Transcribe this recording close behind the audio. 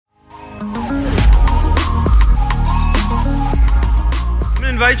I'm going to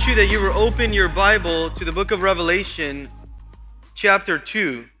invite you that you will open your Bible to the book of Revelation, chapter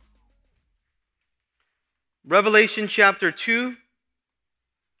 2. Revelation chapter 2.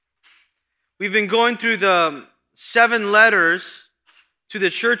 We've been going through the 7 letters to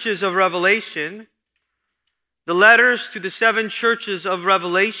the churches of Revelation, the letters to the 7 churches of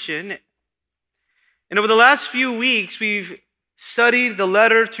Revelation. And over the last few weeks, we've studied the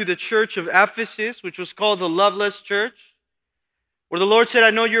letter to the church of Ephesus, which was called the Loveless Church, where the Lord said,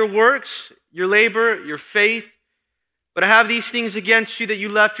 I know your works, your labor, your faith, but I have these things against you, that you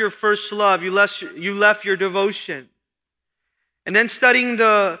left your first love, you left your devotion. And then studying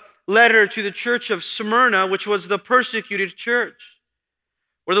the letter to the church of Smyrna, which was the persecuted church,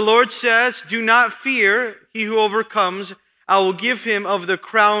 where the Lord says, do not fear, he who overcomes, I will give him of the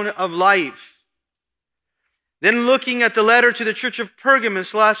crown of life. Then looking at the letter to the church of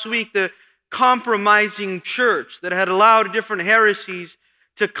Pergamos last week, the compromising church that had allowed different heresies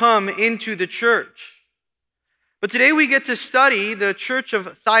to come into the church. But today we get to study the church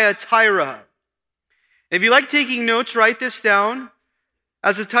of Thyatira. If you like taking notes, write this down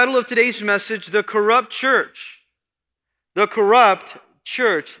as the title of today's message, The Corrupt Church. The Corrupt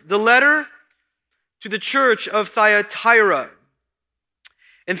Church. The letter to the church of Thyatira.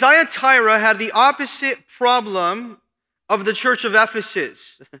 And Thyatira had the opposite problem of the church of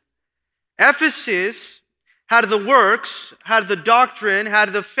Ephesus. Ephesus had the works, had the doctrine,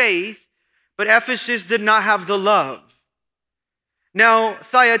 had the faith, but Ephesus did not have the love. Now,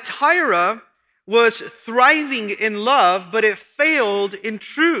 Thyatira was thriving in love, but it failed in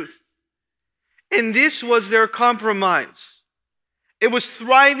truth. And this was their compromise. It was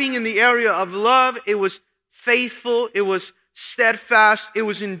thriving in the area of love. It was faithful. It was steadfast. It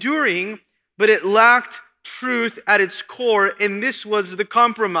was enduring, but it lacked truth at its core, and this was the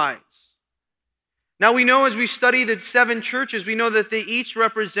compromise. Now we know as we study the 7 churches, we know that they each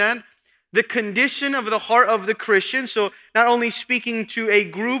represent the condition of the heart of the Christian. So not only speaking to a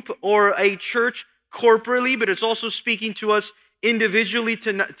group or a church corporately, but it's also speaking to us individually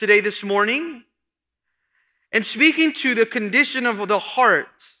today, this morning. And speaking to the condition of the heart.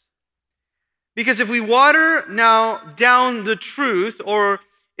 Because if we water now down the truth, or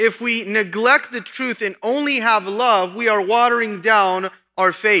if we neglect the truth and only have love, we are watering down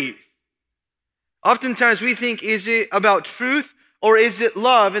our faith. Oftentimes we think, is it about truth or is it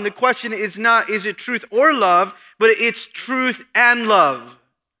love? And the question is not, is it truth or love, but it's truth and love.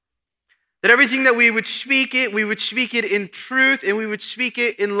 That everything that we would speak it in truth, and we would speak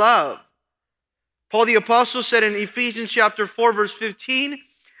it in love. Paul the Apostle said in Ephesians chapter 4, verse 15,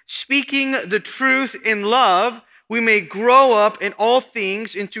 speaking the truth in love, we may grow up in all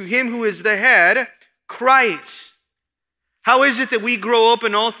things into him who is the head, Christ. How is it that we grow up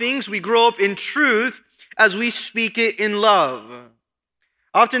in all things? We grow up in truth as we speak it in love.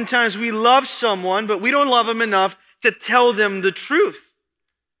 Oftentimes we love someone, but we don't love them enough to tell them the truth.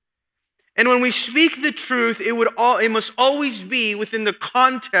 And when we speak the truth, it must always be within the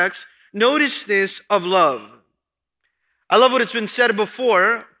context, notice this, of love. I love what it's been said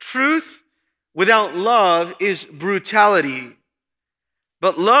before. Truth without love is brutality.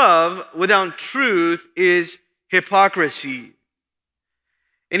 But love without truth is hypocrisy.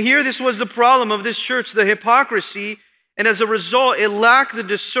 And here this was the problem of this church, the hypocrisy, and as a result, it lacked the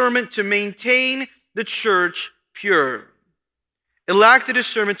discernment to maintain the church pure. It lacked the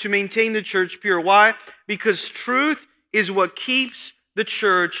discernment to maintain the church pure. Why? Because truth is what keeps the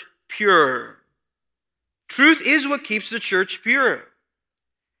church pure. Truth is what keeps the church pure.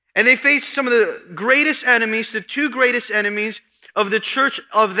 And they faced some of the greatest enemies, the 2 greatest enemies of the church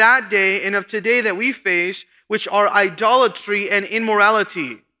of that day and of today that we face, which are idolatry and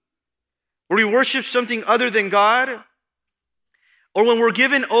immorality. Where we worship something other than God, or when we're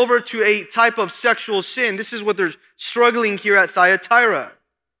given over to a type of sexual sin. This is what they're struggling here at Thyatira.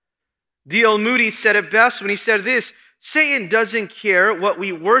 D.L. Moody said it best when he said this, Satan doesn't care what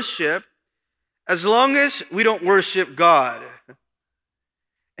we worship as long as we don't worship God.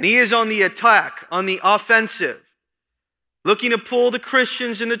 And he is on the attack, on the offensive, looking to pull the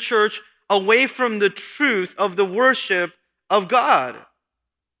Christians in the church away from the truth of the worship of God.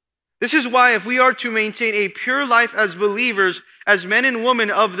 This is why if we are to maintain a pure life as believers, as men and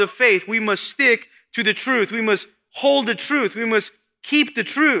women of the faith, we must stick to the truth. We must hold the truth. We must keep the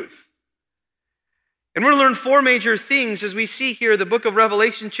truth. And we're going to learn 4 major things as we see here the book of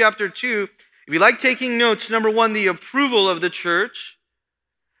Revelation chapter 2. If you like taking notes, number 1, the approval of the church,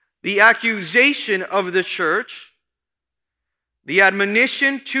 the accusation of the church, the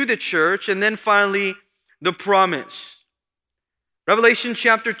admonition to the church, and then finally, the promise. Revelation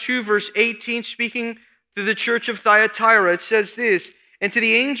chapter 2, verse 18, speaking to the church of Thyatira, it says this, "And to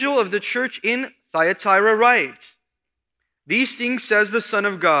the angel of the church in Thyatira write, these things says the Son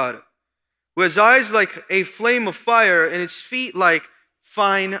of God, who has eyes like a flame of fire and his feet like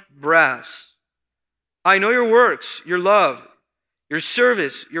fine brass. I know your works, your love, your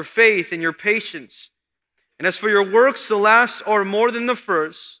service, your faith, and your patience. And as for your works, the last are more than the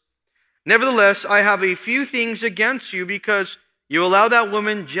first. Nevertheless, I have a few things against you, because you allow that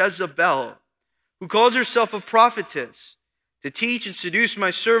woman Jezebel, who calls herself a prophetess, to teach and seduce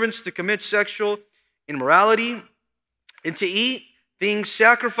my servants to commit sexual immorality and to eat things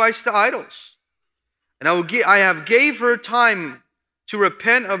sacrificed to idols. And I have gave her time to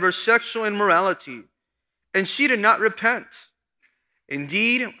repent of her sexual immorality, and she did not repent.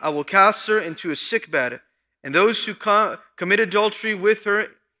 Indeed, I will cast her into a sickbed, and those who commit adultery with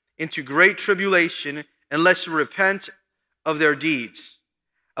her into great tribulation, unless they repent of their deeds.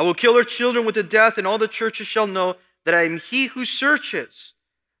 I will kill her children with the death, and all the churches shall know that I am he who searches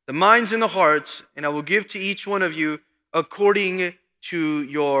the minds and the hearts, and I will give to each one of you according to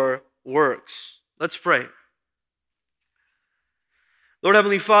your works." Let's pray. Lord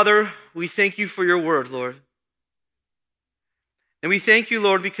Heavenly Father, we thank you for your word, Lord. And we thank you,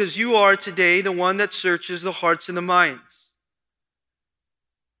 Lord, because you are today the one that searches the hearts and the minds.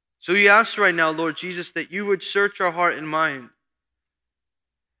 So we ask right now, Lord Jesus, that you would search our heart and mind.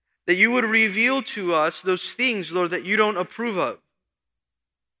 That you would reveal to us those things, Lord, that you don't approve of.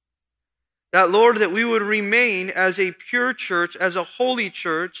 That, Lord, that we would remain as a pure church, as a holy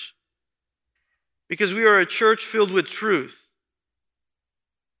church, because we are a church filled with truth.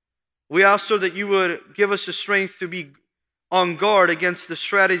 We ask, Lord, that you would give us the strength to be on guard against the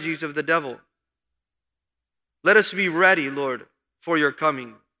strategies of the devil. Let us be ready, Lord, for your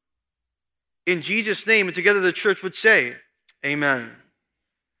coming. In Jesus' name, and together the church would say, amen.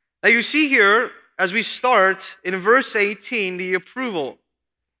 Now you see here, as we start in verse 18, the approval.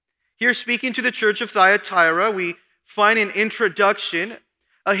 Here, speaking to the church of Thyatira, we find an introduction,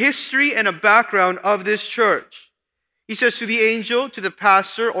 a history and a background of this church. He says to the angel, to the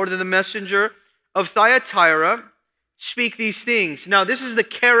pastor, or to the messenger of Thyatira, speak these things. Now, this is the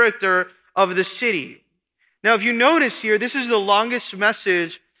character of the city. Now, if you notice here, this is the longest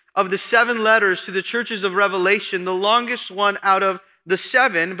message of the 7 letters to the churches of Revelation, the longest one out of the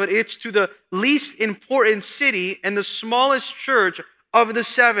 7, but it's to the least important city and the smallest church of the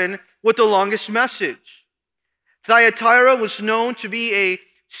 7 with the longest message. Thyatira was known to be a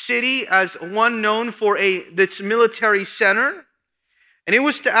city as one known for its military center, and it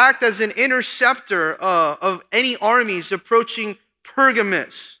was to act as an interceptor of any armies approaching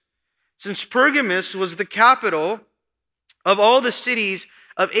Pergamus. Since Pergamus was the capital of all the cities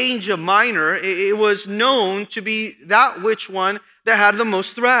of Asia Minor, it was known to be that which one that had the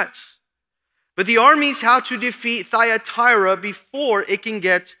most threats. But the armies had to defeat Thyatira before it can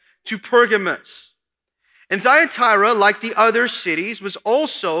get to Pergamus. And Thyatira, like the other cities, was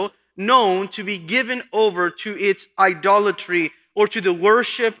also known to be given over to its idolatry or to the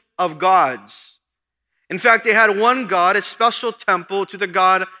worship of gods. In fact, they had one god, a special temple to the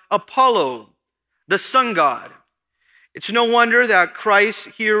god Apollo, the sun god. It's no wonder that Christ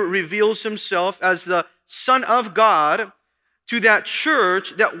here reveals himself as the Son of God to that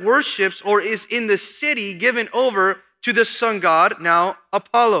church that worships or is in the city given over to the sun god, now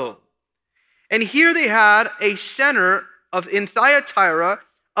Apollo. And here they had a center in Thyatira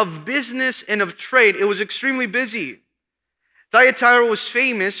of business and of trade. It was extremely busy. Thyatira was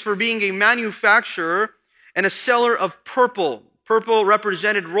famous for being a manufacturer and a seller of purple. Purple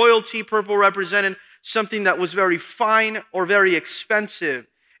represented royalty. Purple represented something that was very fine or very expensive.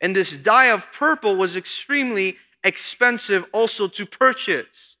 And this dye of purple was extremely expensive also to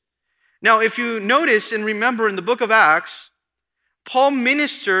purchase. Now, if you notice and remember in the book of Acts, Paul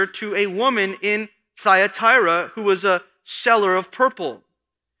ministered to a woman in Thyatira who was a seller of purple.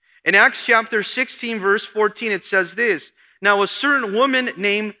 In Acts chapter 16, verse 14, it says this, "Now a certain woman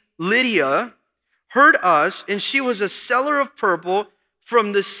named Lydia heard us, and she was a seller of purple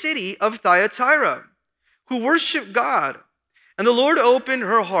from the city of Thyatira, who worshiped God. And the Lord opened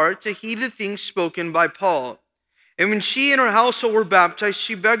her heart to heed the things spoken by Paul. And when she and her household were baptized,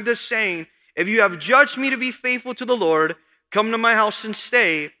 she begged us, saying, 'If you have judged me to be faithful to the Lord, come to my house and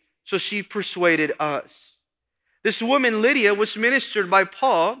stay.' So she persuaded us." This woman, Lydia, was ministered by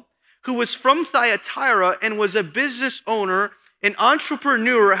Paul, who was from Thyatira and was a business owner, an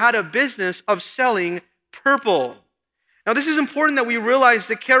entrepreneur, had a business of selling purple. Now, this is important that we realize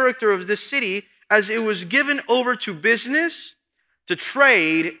the character of this city, as it was given over to business, to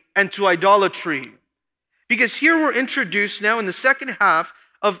trade, and to idolatry. Because here we're introduced now in the second half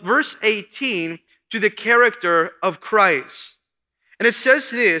of verse 18 to the character of Christ. And it says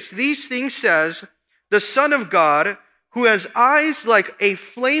this, these things says the Son of God, who has eyes like a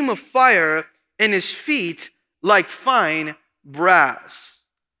flame of fire and his feet like fine brass.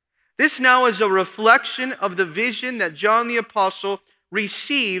 This now is a reflection of the vision that John the Apostle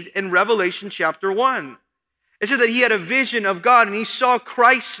received in Revelation chapter 1. It said that he had a vision of God and he saw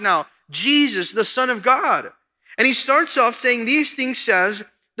Christ now, Jesus, the Son of God. And he starts off saying these things says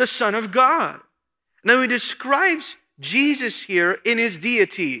the Son of God. Now he describes Jesus here in his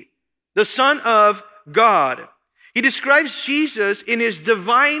deity, the Son of God. He describes Jesus in his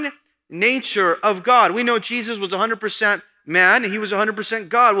divine nature of God. We know Jesus was 100% man and he was 100%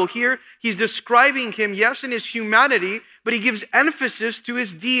 God. Well, here he's describing him, yes, in his humanity, but he gives emphasis to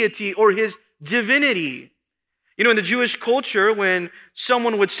his deity or his divinity. You know, in the Jewish culture, when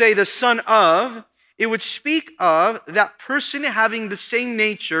someone would say the Son of, it would speak of that person having the same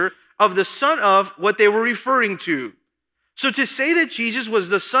nature of the Son of what they were referring to. So to say that Jesus was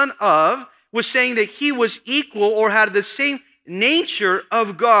the Son of was saying that he was equal or had the same nature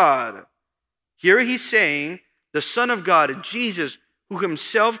of God. Here he's saying the Son of God, Jesus, who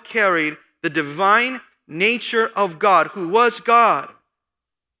himself carried the divine nature of God, who was God.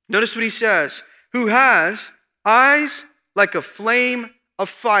 Notice what he says, who has eyes like a flame of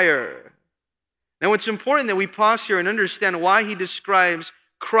fire. Now it's important that we pause here and understand why he describes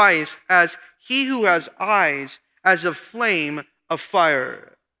Christ as he who has eyes as a flame of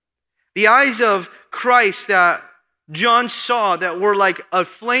fire. The eyes of Christ that John saw that were like a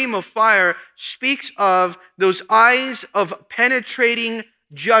flame of fire speaks of those eyes of penetrating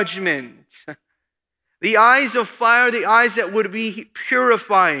judgment. The eyes of fire, the eyes that would be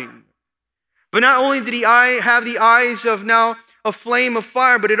purifying. But not only did he have the eyes of now a flame of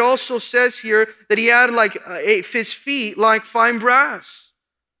fire, but it also says here that he had like his feet like fine brass.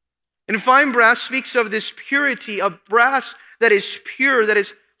 And fine brass speaks of this purity, of brass that is pure, that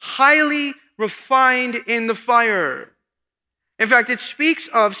is highly refined in the fire. In fact, it speaks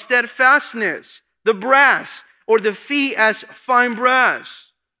of steadfastness, the brass, or the feet as fine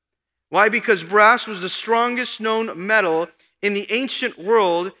brass. Why? Because brass was the strongest known metal in the ancient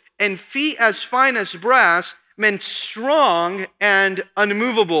world, and feet as fine as brass meant strong and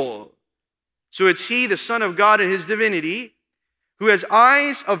unmovable. So it's he, the Son of God in his divinity, who has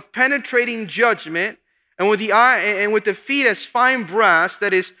eyes of penetrating judgment, and with the feet as fine brass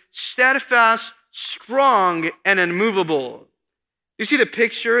that is steadfast, strong, and unmovable. You see the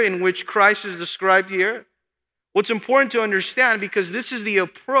picture in which Christ is described here? What's important to understand, because this is the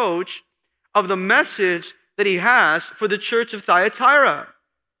approach of the message that he has for the church of Thyatira.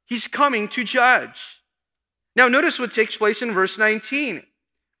 He's coming to judge. Now notice what takes place in verse 19.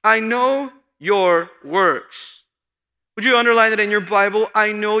 I know your works. Would you underline that in your Bible?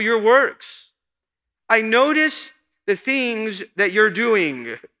 I know your works. I notice the things that you're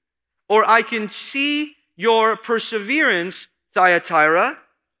doing. Or I can see your perseverance, Thyatira.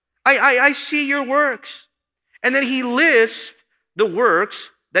 I see your works. And then he lists the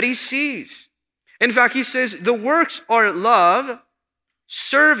works that he sees. In fact, he says the works are love,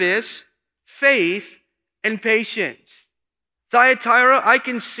 service, faith, and patience. Thyatira, I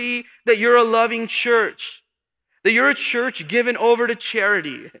can see that you're a loving church, that you're a church given over to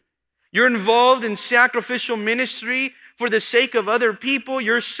charity. You're involved in sacrificial ministry for the sake of other people.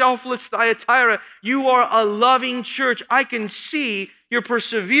 You're selfless, Thyatira. You are a loving church. I can see your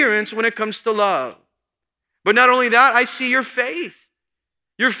perseverance when it comes to love. But not only that, I see your faith.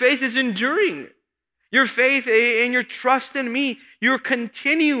 Your faith is enduring. Your faith and your trust in me. You're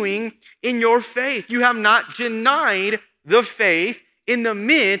continuing in your faith. You have not denied the faith in the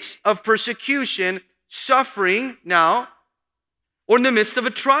midst of persecution, suffering now, or in the midst of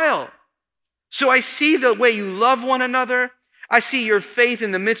a trial. So I see the way you love one another. I see your faith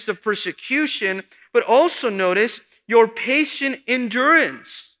in the midst of persecution, but also notice your patient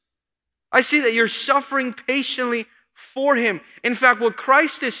endurance. I see that you're suffering patiently for him. In fact, what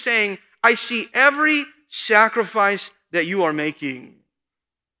Christ is saying, I see every sacrifice that you are making.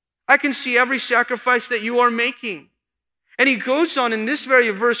 I can see every sacrifice that you are making. And he goes on in this very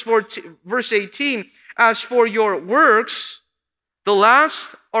verse 18, as for your works, the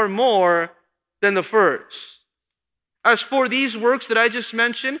last are more than the first. As for these works that I just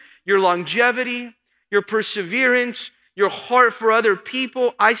mentioned, your longevity, your perseverance, your heart for other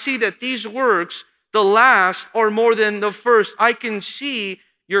people, I see that these works, the last, are more than the first. I can see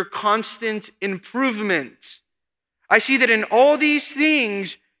your constant improvement. I see that in all these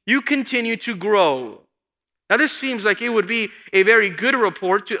things, you continue to grow. Now this seems like it would be a very good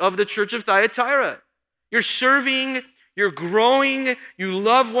report of the church of Thyatira. You're serving, you're growing, you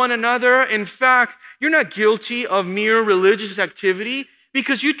love one another. In fact, you're not guilty of mere religious activity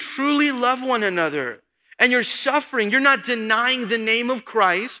because you truly love one another. And you're suffering, you're not denying the name of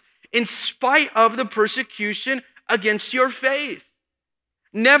Christ in spite of the persecution against your faith.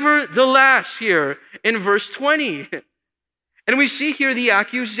 Nevertheless, here in verse 20, and we see here the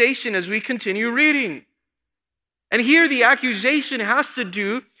accusation as we continue reading. And here the accusation has to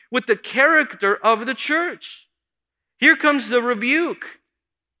do with the character of the church. Here comes the rebuke.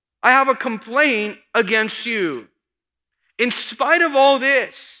 I have a complaint against you. In spite of all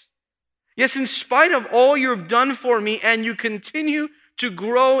this, yes, in spite of all you've done for me and you continue to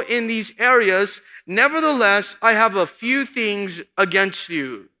grow in these areas, nevertheless, I have a few things against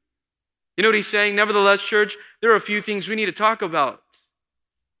you. You know what he's saying? Nevertheless, church, there are a few things we need to talk about.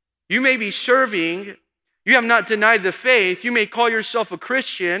 You may be serving, you have not denied the faith, you may call yourself a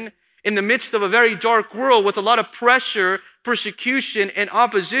Christian in the midst of a very dark world with a lot of pressure, persecution, and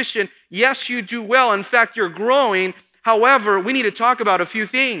opposition. Yes, you do well. In fact, you're growing. However, we need to talk about a few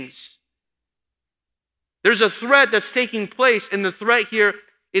things. There's a threat that's taking place, and the threat here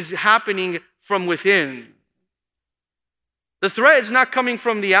is happening from within. The threat is not coming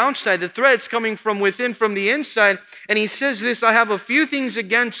from the outside. The threat is coming from within, from the inside. And he says this, I have a few things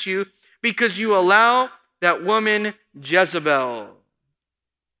against you because you allow that woman Jezebel.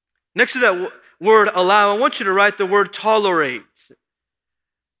 Next to that word allow, I want you to write the word tolerate.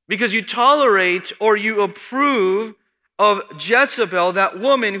 Because you tolerate or you approve of Jezebel, that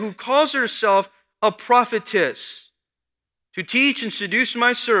woman who calls herself a prophetess, to teach and seduce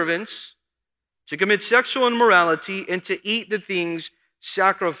my servants, to commit sexual immorality, and to eat the things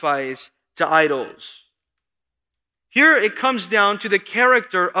sacrificed to idols. Here it comes down to the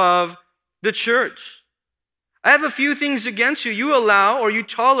character of the church. I have a few things against you. You allow or you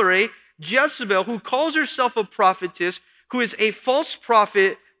tolerate Jezebel, who calls herself a prophetess, who is a false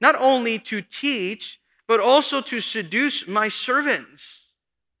prophet, not only to teach, but also to seduce my servants.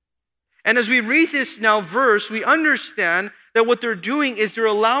 And as we read this now verse, we understand that what they're doing is they're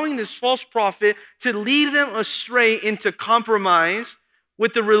allowing this false prophet to lead them astray into compromise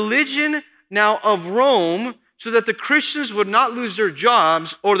with the religion now of Rome, so that the Christians would not lose their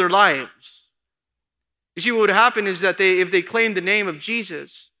jobs or their lives. You see, what would happen is that if they claimed the name of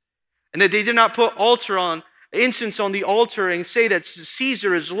Jesus and that they did not put incense on the altar and say that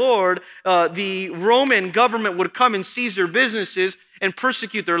Caesar is Lord, the Roman government would come and seize their businesses and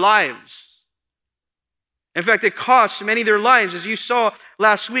persecute their lives. In fact, it cost many their lives, as you saw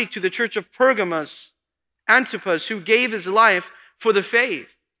last week, to the church of Pergamos, Antipas, who gave his life for the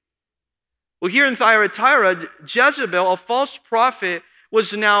faith. Well, here in Thyatira, Jezebel, a false prophet,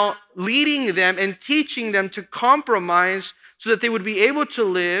 was now leading them and teaching them to compromise so that they would be able to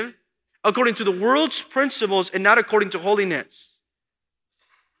live according to the world's principles and not according to holiness.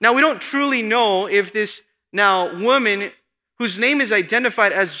 Now, we don't truly know if this now woman whose name is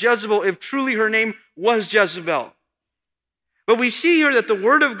identified as Jezebel, if truly her name was Jezebel. But we see here that the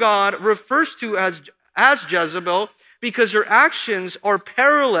Word of God refers to as Jezebel because her actions are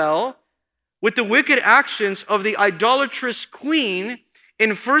parallel with the wicked actions of the idolatrous queen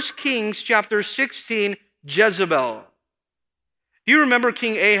in 1 Kings chapter 16, Jezebel. Do you remember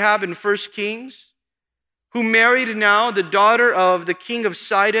King Ahab in 1 Kings, who married now the daughter of the king of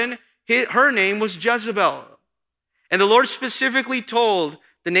Sidon? Her name was Jezebel. And the Lord specifically told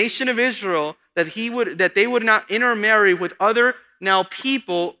the nation of Israel that they would not intermarry with other now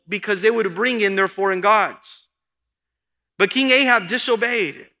people because they would bring in their foreign gods. But King Ahab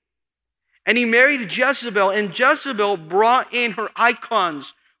disobeyed. And he married Jezebel, and Jezebel brought in her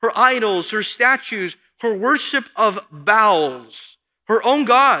icons, her idols, her statues, her worship of Baals, her own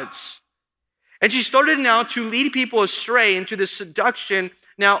gods. And she started now to lead people astray into the seduction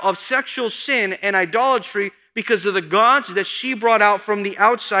now of sexual sin and idolatry because of the gods that she brought out from the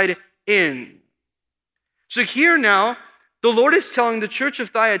outside in. So here now, the Lord is telling the church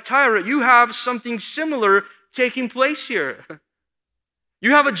of Thyatira, you have something similar taking place here.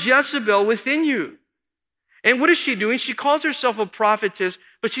 You have a Jezebel within you. And what is she doing? She calls herself a prophetess,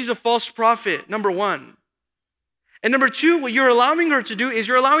 but she's a false prophet, number one. And number two, what you're allowing her to do is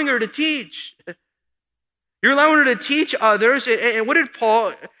you're allowing her to teach. You're allowing her to teach others. And what did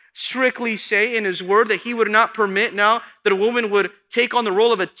Paul strictly say in his word? That he would not permit now that a woman would take on the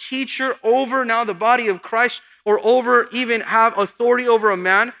role of a teacher over now the body of Christ, or over even have authority over a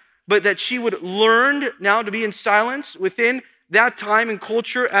man, but that she would learn now to be in silence within that time and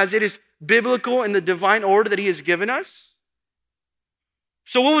culture as it is biblical in the divine order that he has given us.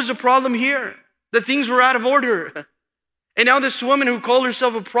 So what was the problem here? That things were out of order. And now this woman who called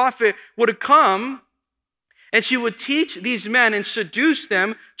herself a prophet would have come And she would teach these men and seduce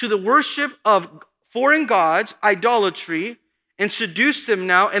them to the worship of foreign gods, idolatry, and seduce them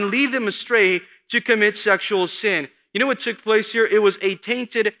now and lead them astray to commit sexual sin. You know what took place here? It was a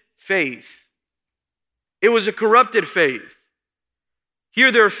tainted faith. It was a corrupted faith.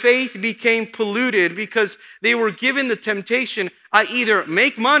 Here their faith became polluted because they were given the temptation, I either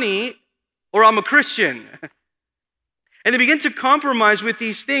make money or I'm a Christian. And they began to compromise with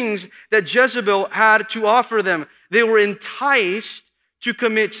these things that Jezebel had to offer them. They were enticed to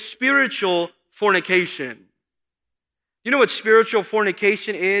commit spiritual fornication. You know what spiritual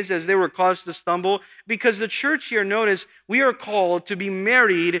fornication is, as they were caused to stumble? Because the church here, notice, we are called to be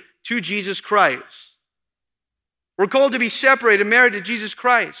married to Jesus Christ. We're called to be separated, married to Jesus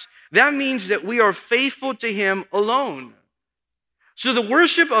Christ. That means that we are faithful to Him alone. So the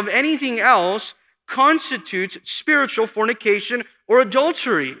worship of anything else constitutes spiritual fornication or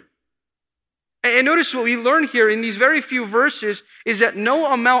adultery. And notice what we learn here in these very few verses is that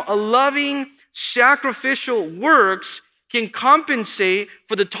no amount of loving, sacrificial works can compensate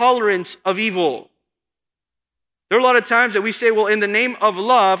for the tolerance of evil. There are a lot of times that we say, well, in the name of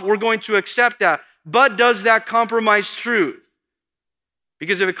love, we're going to accept that. But does that compromise truth?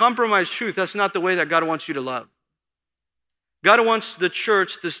 Because if it compromises truth, that's not the way that God wants you to love. God wants the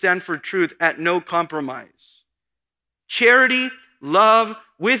church to stand for truth at no compromise. Charity, love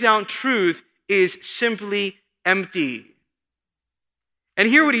without truth is simply empty. And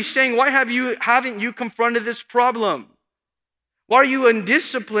hear what he's saying. Why haven't you confronted this problem? Why are you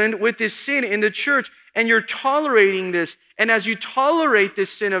undisciplined with this sin in the church and you're tolerating this? And as you tolerate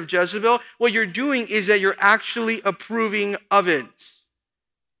this sin of Jezebel, what you're doing is that you're actually approving of it.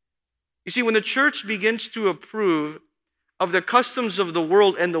 You see, when the church begins to approve of the customs of the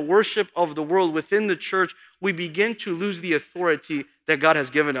world and the worship of the world within the church, we begin to lose the authority that God has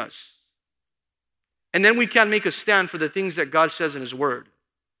given us. And then we can't make a stand for the things that God says in His Word.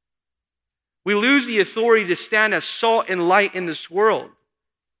 We lose the authority to stand as salt and light in this world.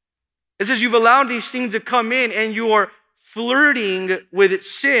 It says you've allowed these things to come in and you are flirting with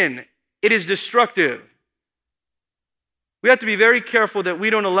sin. It is destructive. We have to be very careful that we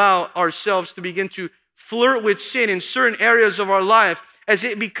don't allow ourselves to begin to flirt with sin in certain areas of our life as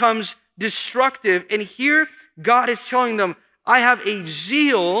it becomes destructive. And here God is telling them, I have a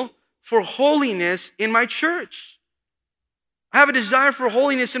zeal for holiness in my church. I have a desire for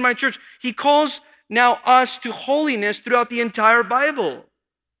holiness in my church. He calls now us to holiness throughout the entire Bible.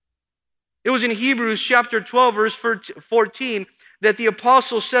 It was in Hebrews chapter 12, verse 14, that the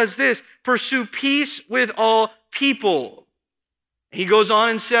apostle says this, pursue peace with all people. He goes on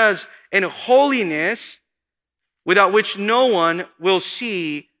and says, and holiness without which no one will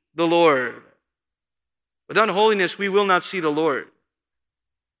see the Lord. Without holiness, we will not see the Lord.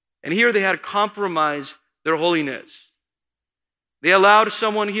 And here they had compromised their holiness. They allowed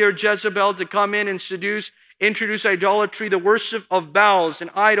someone here, Jezebel, to come in and introduce idolatry, the worship of Baals and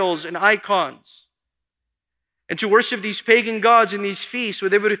idols and icons. And to worship these pagan gods in these feasts where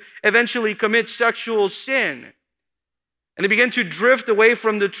they would eventually commit sexual sin. And they begin to drift away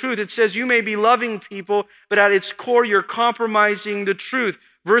from the truth. It says you may be loving people, but at its core you're compromising the truth.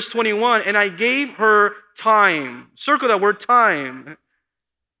 Verse 21, and I gave her time. Circle that word, time.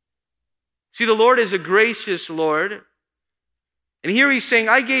 See, the Lord is a gracious Lord. And here he's saying,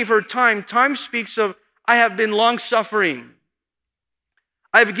 I gave her time. Time speaks of, I have been long-suffering.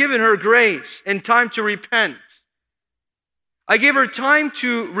 I've given her grace and time to repent. I gave her time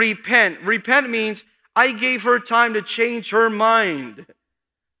to repent. Repent means I gave her time to change her mind.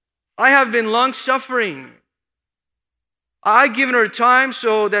 I have been long-suffering. I've given her time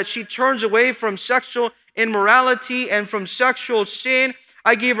so that she turns away from sexual immorality and from sexual sin.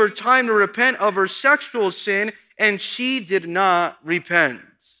 I gave her time to repent of her sexual sin, and she did not repent.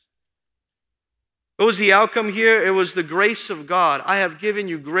 What was the outcome here? It was the grace of God. I have given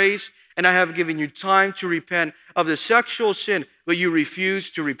you grace, and I have given you time to repent of the sexual sin, but you refuse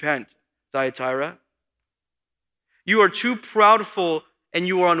to repent, Thyatira. You are too proudful, and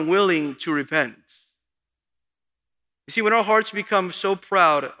you are unwilling to repent. You see, when our hearts become so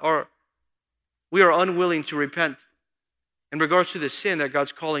proud, we are unwilling to repent in regards to the sin that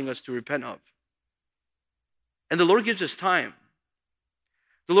God's calling us to repent of. And the Lord gives us time.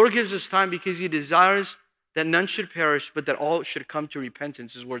 The Lord gives us time because He desires that none should perish, but that all should come to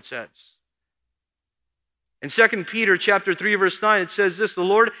repentance, His word says. In 2 Peter chapter 3, verse 9, it says this, the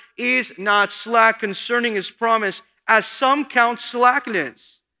Lord is not slack concerning His promise, as some count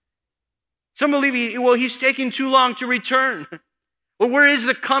slackness. Some believe He's taking too long to return. Well, where is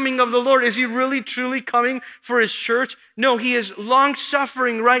the coming of the Lord? Is He really, truly coming for His church? No, He is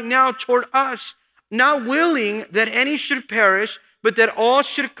long-suffering right now toward us. not willing that any should perish, but that all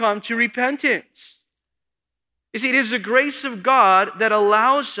should come to repentance. You see, it is the grace of God that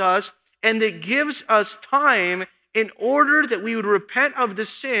allows us and that gives us time in order that we would repent of the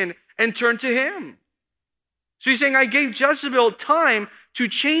sin and turn to Him. So he's saying, I gave Jezebel time to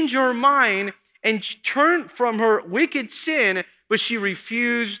change her mind and turn from her wicked sin, but she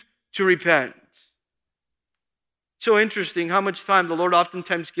refused to repent. So interesting how much time the Lord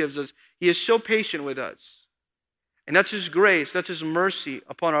oftentimes gives us. He is so patient with us. And that's His grace, that's His mercy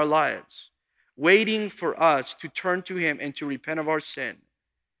upon our lives, waiting for us to turn to Him and to repent of our sin.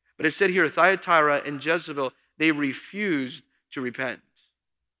 But it said here, Thyatira and Jezebel, they refused to repent.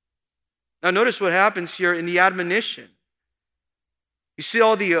 Now notice what happens here in the admonition. You see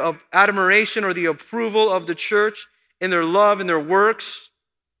all the admiration or the approval of the church in their love and their works.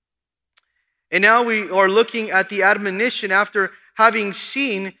 And now we are looking at the admonition after having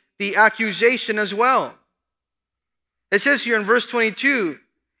seen the accusation as well. It says here in verse 22,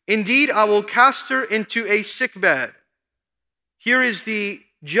 indeed, I will cast her into a sickbed. Here is the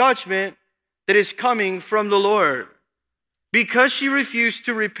judgment that is coming from the Lord. Because she refused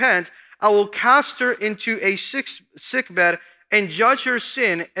to repent, I will cast her into a sickbed and judge her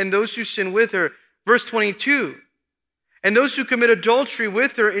sin and those who sin with her. Verse 22, and those who commit adultery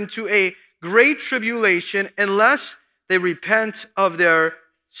with her into a great tribulation unless they repent of their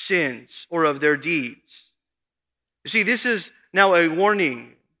sins or of their deeds. You see, this is now a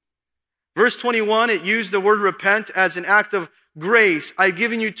warning. Verse 21, it used the word repent as an act of grace. I've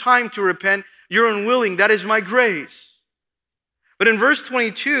given you time to repent. You're unwilling. That is my grace. But in verse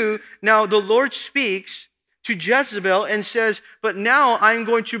 22, now the Lord speaks to Jezebel and says, but now I'm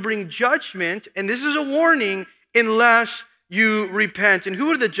going to bring judgment, and this is a warning, unless you repent. And who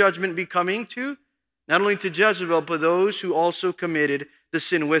would the judgment be coming to? Not only to Jezebel, but those who also committed the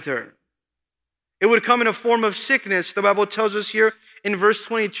sin with her. It would come in a form of sickness. The Bible tells us here in verse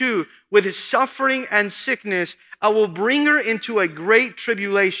 22, with suffering and sickness, I will bring her into a great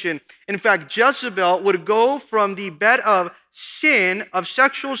tribulation. In fact, Jezebel would go from the bed of sin, of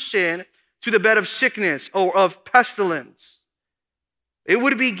sexual sin, to the bed of sickness or of pestilence. It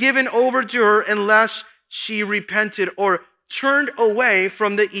would be given over to her unless she repented or turned away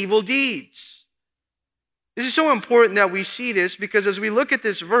from the evil deeds. This is so important that we see this, because as we look at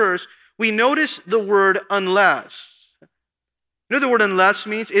this verse, we notice the word unless. You know what the word unless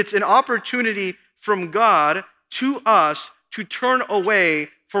means? It's an opportunity from God to us to turn away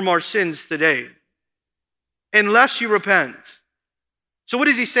from our sins today. Unless you repent. So what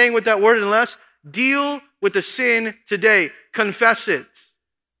is he saying with that word unless? Deal with the sin today. Confess it.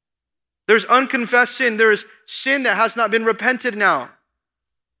 There's unconfessed sin. There is sin that has not been repented now.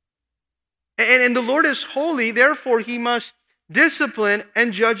 And the Lord is holy, therefore He must discipline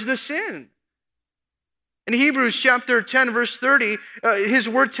and judge the sin. In Hebrews chapter 10, verse 30, His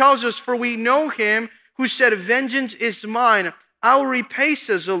word tells us, for we know Him who said, vengeance is mine, I'll repay,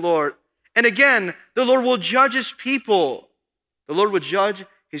 says the Lord. And again, the Lord will judge His people. The Lord will judge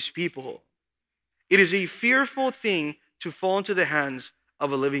His people. It is a fearful thing to fall into the hands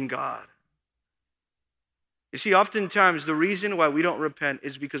of a living God. You see, oftentimes the reason why we don't repent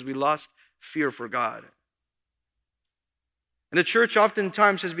is because we lost fear for God. And the church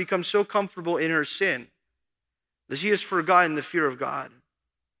oftentimes has become so comfortable in her sin that she has forgotten the fear of God.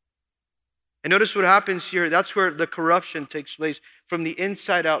 And notice what happens here. That's where the corruption takes place from the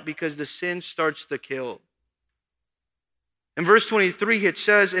inside out, because the sin starts to kill. In verse 23, it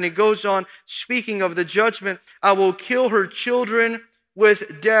says, and it goes on, speaking of the judgment, I will kill her children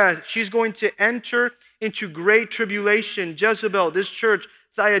with death. She's going to enter into great tribulation. Jezebel, this church,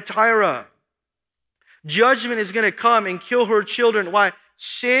 Thyatira. Judgment is going to come and kill her children. Why?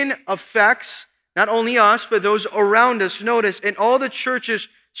 Sin affects not only us, but those around us. Notice, and all the churches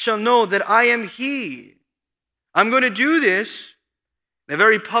shall know that I am He. I'm going to do this in a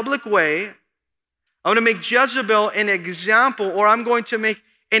very public way. I'm going to make Jezebel an example, or I'm going to make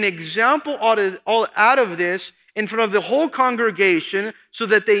an example out of this in front of the whole congregation, so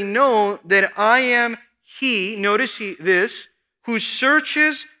that they know that I am He, notice this, who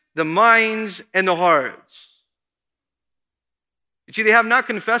searches the minds and the hearts. You see, they have not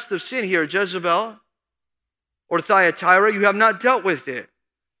confessed of sin here, Jezebel or Thyatira. You have not dealt with it.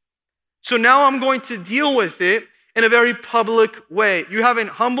 So now I'm going to deal with it in a very public way. You haven't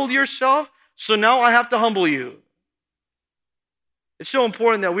humbled yourself, so now I have to humble you. It's so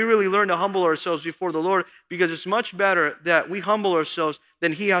important that we really learn to humble ourselves before the Lord, because it's much better that we humble ourselves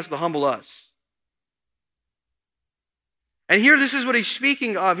than He has to humble us. And here, this is what He's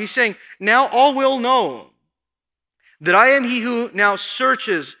speaking of. He's saying, now all will know that I am He who now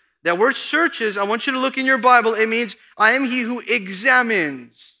searches That word searches, I want you to look in your Bible. It means I am he who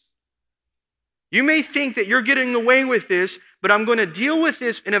examines. You may think that you're getting away with this, but I'm going to deal with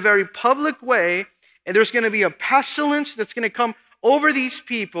this in a very public way, and there's going to be a pestilence that's going to come over these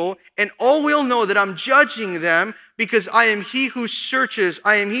people, and all will know that I'm judging them because I am he who searches.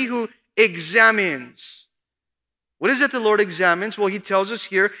 I am he who examines. What is it the Lord examines? Well, he tells us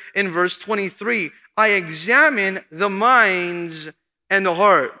here in verse 23, I examine the minds and the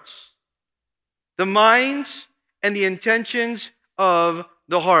hearts. The minds and the intentions of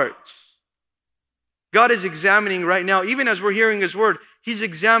the hearts. God is examining right now, even as we're hearing his word, he's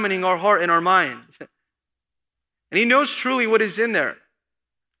examining our heart and our mind. And he knows truly what is in there.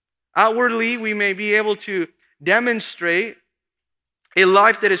 Outwardly, we may be able to demonstrate a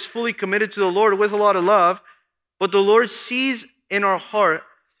life that is fully committed to the Lord with a lot of love, but the Lord sees in our heart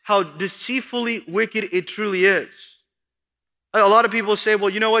how deceitfully wicked it truly is. A lot of people say, well,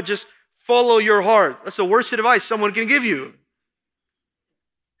 you know what, just follow your heart. That's the worst advice someone can give you.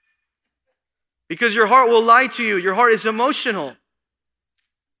 Because your heart will lie to you. Your heart is emotional.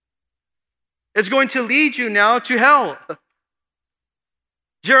 It's going to lead you now to hell.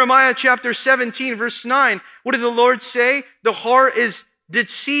 Jeremiah chapter 17, verse 9. What did the Lord say? The heart is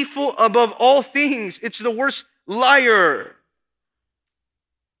deceitful above all things. It's the worst liar.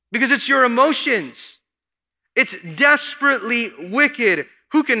 Because it's your emotions. It's desperately wicked.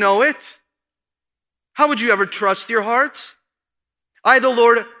 Who can know it? How would you ever trust your heart? I, the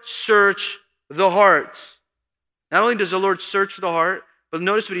Lord, search the heart. Not only does the Lord search the heart, but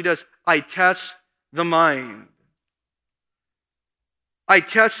notice what he does. I test the mind. I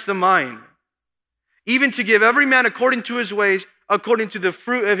test the mind. Even to give every man according to his ways, according to the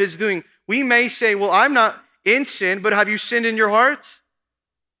fruit of his doing. We may say, well, I'm not in sin, but have you sinned in your heart?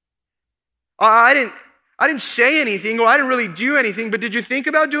 I didn't say anything, or I didn't really do anything, but did you think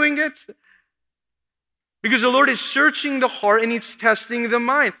about doing it? Because the Lord is searching the heart and he's testing the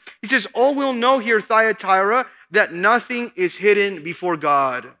mind. He says, all will know here, Thyatira, that nothing is hidden before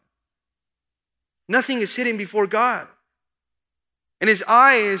God. Nothing is hidden before God. And his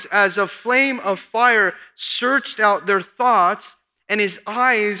eyes, as a flame of fire, searched out their thoughts, and his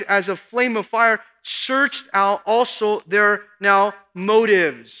eyes, as a flame of fire, searched out also their now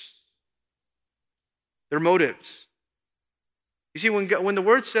motives. Their motives. You see, when the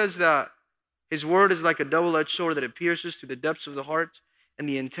word says that his word is like a double-edged sword that it pierces to the depths of the heart and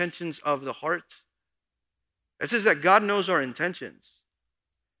the intentions of the heart, it says that God knows our intentions.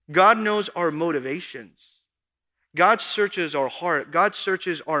 God knows our motivations. God searches our heart. God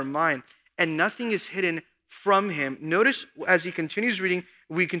searches our mind. And nothing is hidden from him. Notice as he continues reading,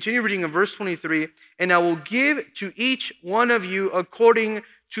 we continue reading in verse 23, and I will give to each one of you according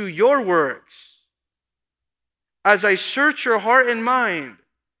to your works. As I search your heart and mind,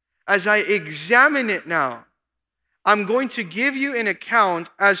 as I examine it now, I'm going to give you an account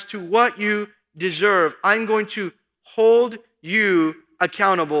as to what you deserve. I'm going to hold you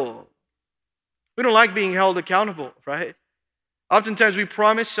accountable. We don't like being held accountable, right? Oftentimes we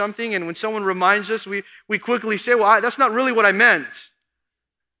promise something, and when someone reminds us, we quickly say, well, that's not really what I meant.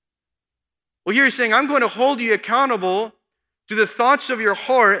 Well, here he's saying, I'm going to hold you accountable to the thoughts of your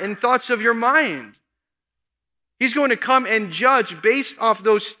heart and thoughts of your mind. He's going to come and judge based off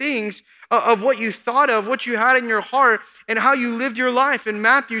those things of what you thought of, what you had in your heart, and how you lived your life. In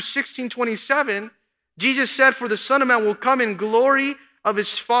Matthew 16:27, Jesus said, for the Son of Man will come in glory of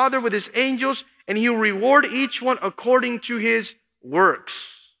his Father with his angels, and he will reward each one according to his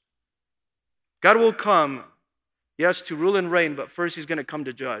works. God will come, yes, to rule and reign, but first he's going to come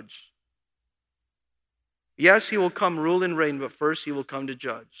to judge. Yes, he will come rule and reign, but first he will come to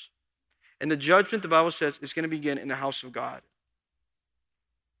judge. And the judgment, the Bible says, is going to begin in the house of God.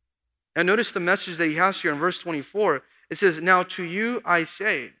 And notice the message that he has here in verse 24. It says, now to you I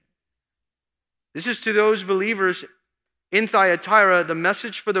say. This is to those believers in Thyatira, the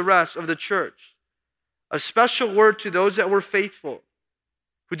message for the rest of the church. A special word to those that were faithful,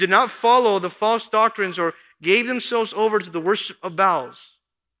 who did not follow the false doctrines or gave themselves over to the worship of Baals,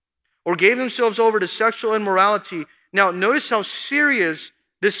 or gave themselves over to sexual immorality. Now, notice how serious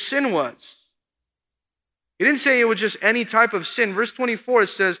this sin was. He didn't say it was just any type of sin. Verse 24, it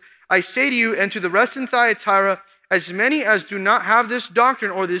says, I say to you and to the rest in Thyatira, as many as do not have this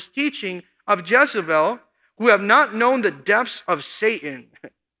doctrine or this teaching of Jezebel, who have not known the depths of Satan.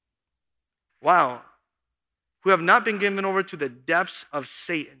 Wow. Who have not been given over to the depths of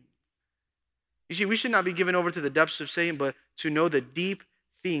Satan. You see, we should not be given over to the depths of Satan, but to know the deep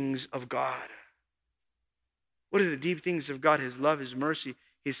things of God. What are the deep things of God? His love, his mercy,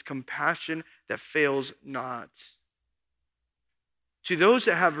 his compassion that fails not. to those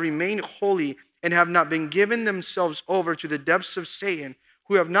that have remained holy and have not been given themselves over to the depths of Satan,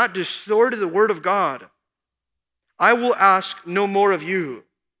 who have not distorted the word of God, I will ask no more of you.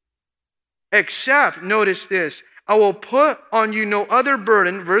 Except, notice this, I will put on you no other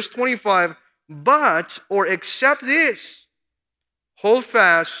burden, verse 25, but, or except this, hold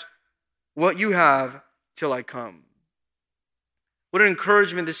fast what you have till I come. What an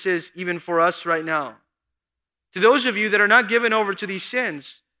encouragement this is even for us right now. To those of you that are not given over to these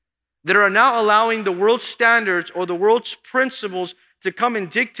sins, that are now allowing the world's standards or the world's principles to come and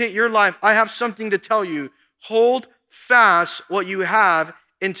dictate your life, I have something to tell you. Hold fast what you have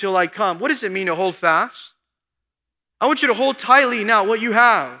until I come. What does it mean to hold fast? I want you to hold tightly now what you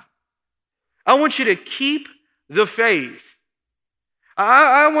have. I want you to keep the faith.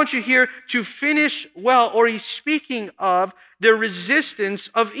 I want you here to finish well, or he's speaking of the resistance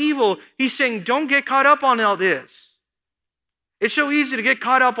of evil. He's saying, don't get caught up on all this. It's so easy to get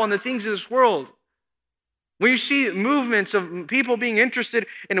caught up on the things of this world. When you see movements of people being interested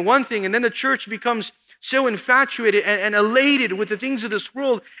in one thing, and then the church becomes so infatuated and elated with the things of this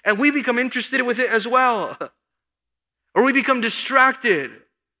world, and we become interested with it as well. Or we become distracted.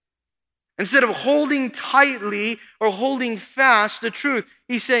 Instead of holding tightly or holding fast the truth,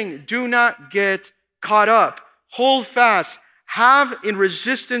 he's saying, do not get caught up. Hold fast. Have in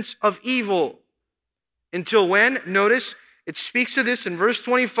resistance of evil. Until when? Notice, it speaks of this in verse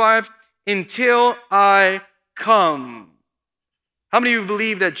 25, until I come. How many of you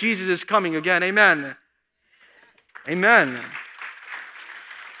believe that Jesus is coming again? Amen. Amen.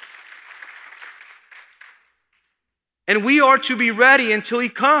 And we are to be ready until he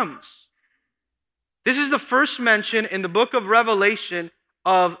comes. This is the first mention in the book of Revelation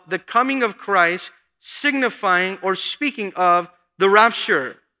of the coming of Christ, signifying or speaking of the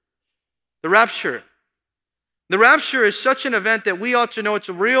rapture. The rapture. The rapture is such an event that we ought to know it's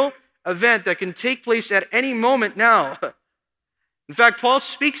a real event that can take place at any moment now. In fact, Paul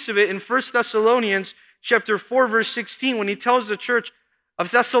speaks of it in 1 Thessalonians chapter 4, verse 16, when he tells the church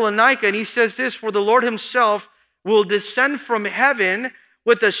of Thessalonica, and he says this, for the Lord himself will descend from heaven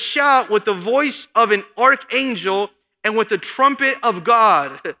with a shout, with the voice of an archangel, and with the trumpet of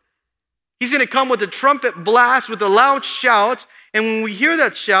God. He's going to come with a trumpet blast, with a loud shout, and when we hear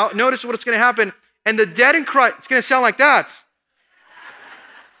that shout, notice what's going to happen. And the dead in Christ, it's going to sound like that.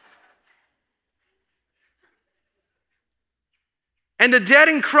 And the dead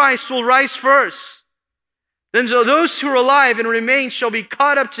in Christ will rise first. Then those who are alive and remain shall be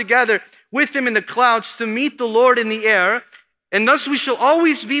caught up together with him in the clouds to meet the Lord in the air. And thus we shall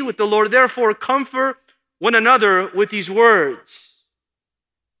always be with the Lord. Therefore, comfort one another with these words.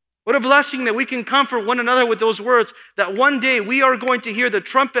 What a blessing that we can comfort one another with those words, that one day we are going to hear the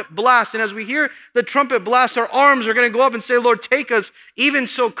trumpet blast. And as we hear the trumpet blast, our arms are going to go up and say, Lord, take us. Even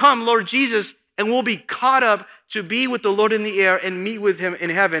so, come, Lord Jesus, and we'll be caught up to be with the Lord in the air and meet with him in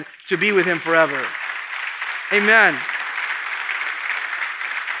heaven, to be with him forever. Amen.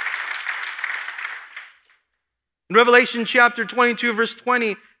 In Revelation chapter 22, verse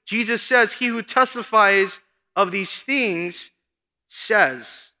 20, Jesus says, he who testifies of these things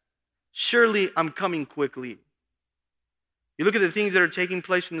says, surely I'm coming quickly. You look at the things that are taking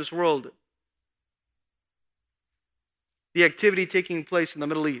place in this world, the activity taking place in the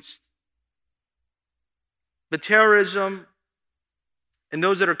Middle East, the terrorism, and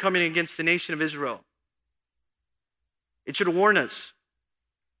those that are coming against the nation of Israel. It should warn us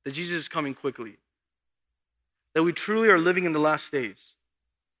that Jesus is coming quickly, that we truly are living in the last days.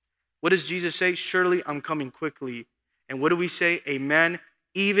 What does Jesus say? Surely I'm coming quickly. And what do we say? Amen.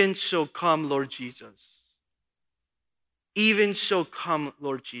 Even so come, Lord Jesus. Even so come,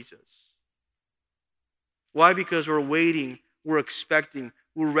 Lord Jesus. Why? Because we're waiting, we're expecting,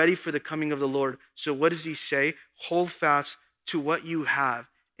 we're ready for the coming of the Lord. So what does he say? Hold fast to what you have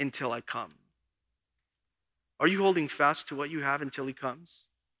until I come. Are you holding fast to what you have until he comes?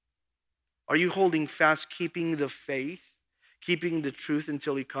 Are you holding fast, keeping the faith, keeping the truth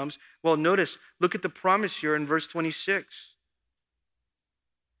until he comes? Well, notice, look at the promise here in verse 26.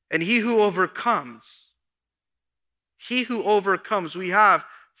 And he who overcomes, we have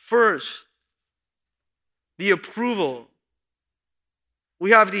first the approval.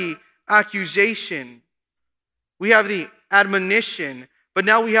 We have the accusation. We have the admonition. But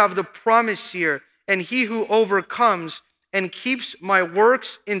now we have the promise here. And he who overcomes and keeps my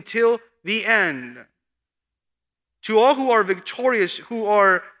works until the end. To all who are victorious, who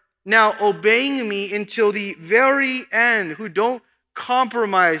are now obeying me until the very end, who don't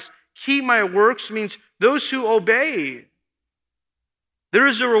compromise, keep my works, means those who obey. There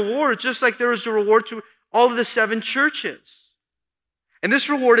is a reward, just like there is a reward to all of the 7 churches. And this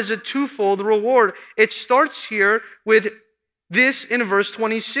reward is a twofold reward. It starts here with this in verse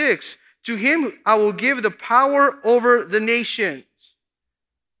 26. To him I will give the power over the nations.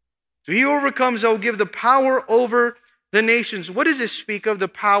 To he who overcomes, I will give the power over the nations. What does this speak of, the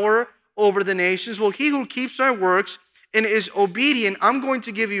power over the nations? Well, he who keeps my works and is obedient, I'm going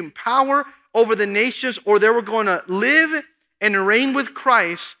to give you power over the nations, or they were going to live and reign with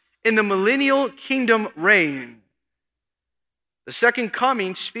Christ in the millennial kingdom reign. The second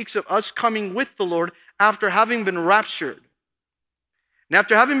coming speaks of us coming with the Lord after having been raptured. And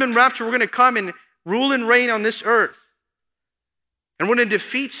after having been raptured, we're going to come and rule and reign on this earth. And we're going to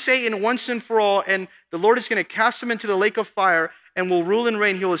defeat Satan once and for all, and the Lord is going to cast him into the lake of fire and will rule and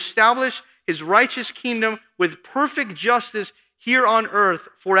reign. He will establish his righteous kingdom with perfect justice here on earth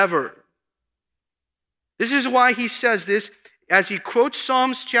forever. This is why he says this, as he quotes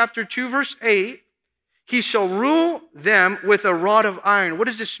Psalms chapter 2, verse 8, he shall rule them with a rod of iron. What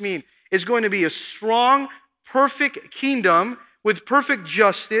does this mean? It's going to be a strong, perfect kingdom with perfect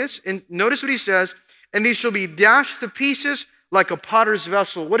justice. And notice what he says, and these shall be dashed to pieces like a potter's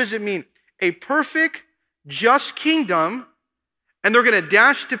vessel. What does it mean? A perfect, just kingdom, and they're going to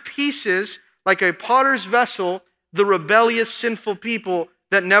dash to pieces like a potter's vessel the rebellious, sinful people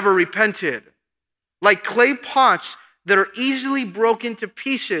that never repented. Like clay pots that are easily broken to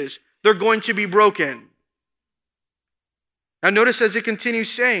pieces, they're going to be broken. Now notice as it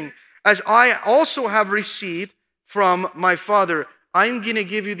continues saying, as I also have received from my Father, I'm going to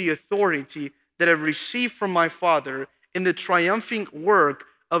give you the authority that I've received from my Father in the triumphing work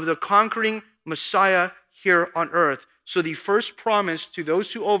of the conquering Messiah here on earth. So the first promise to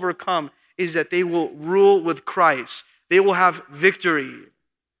those who overcome is that they will rule with Christ. They will have victory.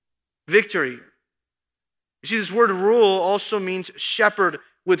 Victory. You see, this word rule also means shepherd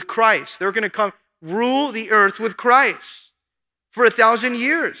with Christ. They're going to come rule the earth with Christ for 1,000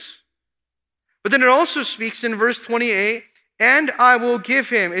 years. But then it also speaks in verse 28, and I will give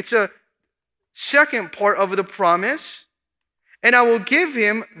him. It's a second part of the promise. And I will give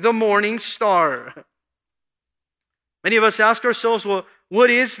him the morning star. Many of us ask ourselves, well, what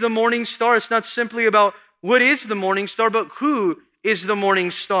is the morning star? It's not simply about what is the morning star, but who is the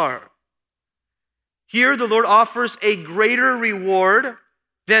morning star? Here the Lord offers a greater reward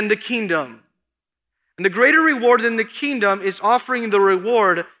than the kingdom. And the greater reward than the kingdom is offering the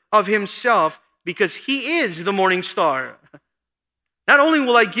reward of himself, because he is the morning star. Not only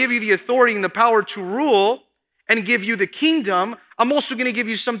will I give you the authority and the power to rule and give you the kingdom, I'm also going to give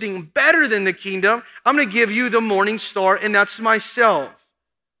you something better than the kingdom. I'm going to give you the morning star, and that's myself.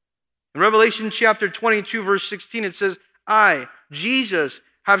 In Revelation chapter 22, verse 16, it says, I, Jesus,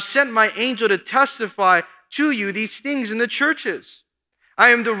 have sent my angel to testify to you these things in the churches. I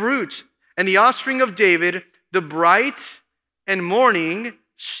am the root and the offspring of David, the bright and morning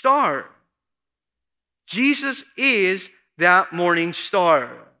star. Jesus is that morning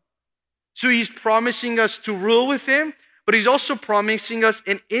star. So he's promising us to rule with him, but he's also promising us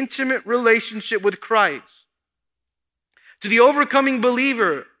an intimate relationship with Christ. To the overcoming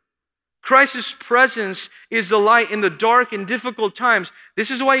believer, Christ's presence is the light in the dark and difficult times.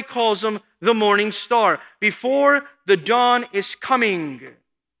 This is why he calls him the morning star. Before the dawn is coming,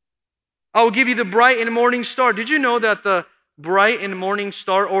 I will give you the bright and morning star. Did you know that the bright and morning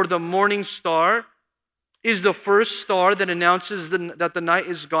star, or the morning star, is the first star that announces that the night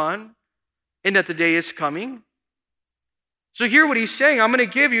is gone and that the day is coming? So hear what he's saying. I'm going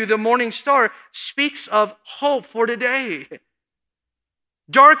to give you the morning star. Speaks of hope for today.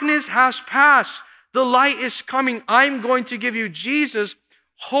 Darkness has passed. The light is coming. I'm going to give you, Jesus,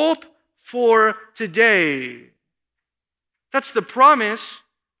 hope for today. That's the promise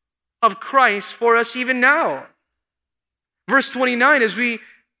of Christ for us even now. Verse 29, as we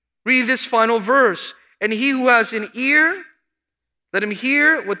read this final verse, and he who has an ear, let him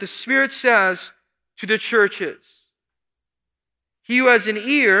hear what the Spirit says to the churches. He who has an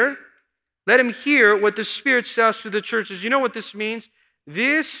ear, let him hear what the Spirit says to the churches. You know what this means?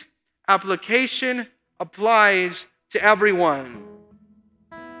 This application applies to everyone.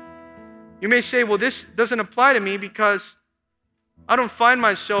 You may say, well, this doesn't apply to me because I don't find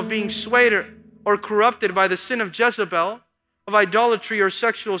myself being swayed or corrupted by the sin of Jezebel, of idolatry or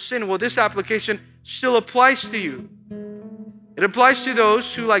sexual sin. Well, this application still applies to you. It applies to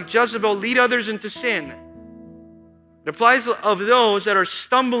those who, like Jezebel, lead others into sin. It applies of those that are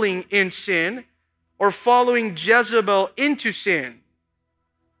stumbling in sin or following Jezebel into sin.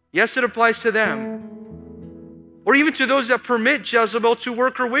 Yes, it applies to them. Or even to those that permit Jezebel to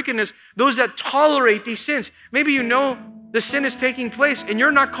work her wickedness, those that tolerate these sins. Maybe you know the sin is taking place and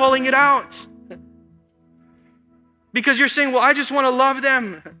you're not calling it out. Because you're saying, well, I just want to love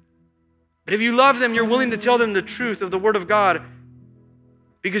them. But if you love them, you're willing to tell them the truth of the Word of God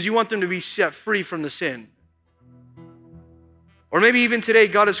because you want them to be set free from the sin. Or maybe even today,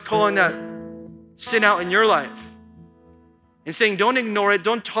 God is calling that sin out in your life and saying, don't ignore it,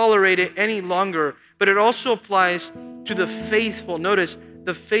 don't tolerate it any longer. But it also applies to the faithful. Notice,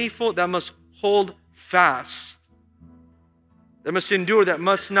 the faithful that must hold fast, that must endure, that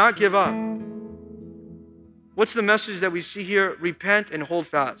must not give up. What's the message that we see here? Repent and hold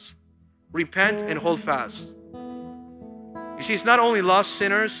fast. Repent and hold fast. You see, it's not only lost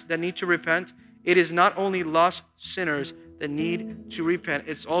sinners that need to repent. It is not only lost sinners that need to repent.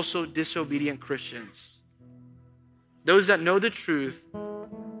 It's also disobedient Christians. Those that know the truth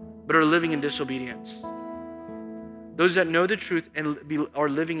but are living in disobedience. Those that know the truth and are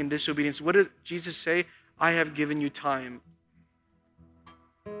living in disobedience. What did Jesus say? I have given you time.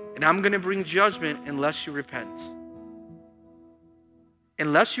 And I'm going to bring judgment unless you repent.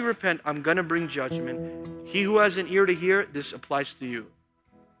 Unless you repent, I'm going to bring judgment. He who has an ear to hear, this applies to you.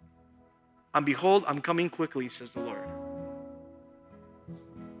 And behold, I'm coming quickly, says the Lord.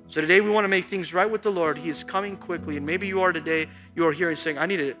 So today we want to make things right with the Lord. He is coming quickly. And maybe you are today, you are here and saying, I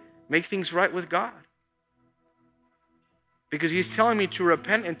need to make things right with God. Because He's telling me to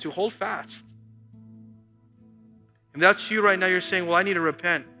repent and to hold fast. If that's you right now, you're saying, well, I need to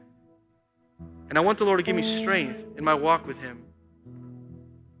repent. And I want the Lord to give me strength in my walk with Him.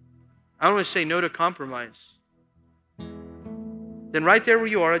 I don't want to say no to compromise. Then right there where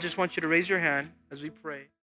you are, I just want you to raise your hand as we pray.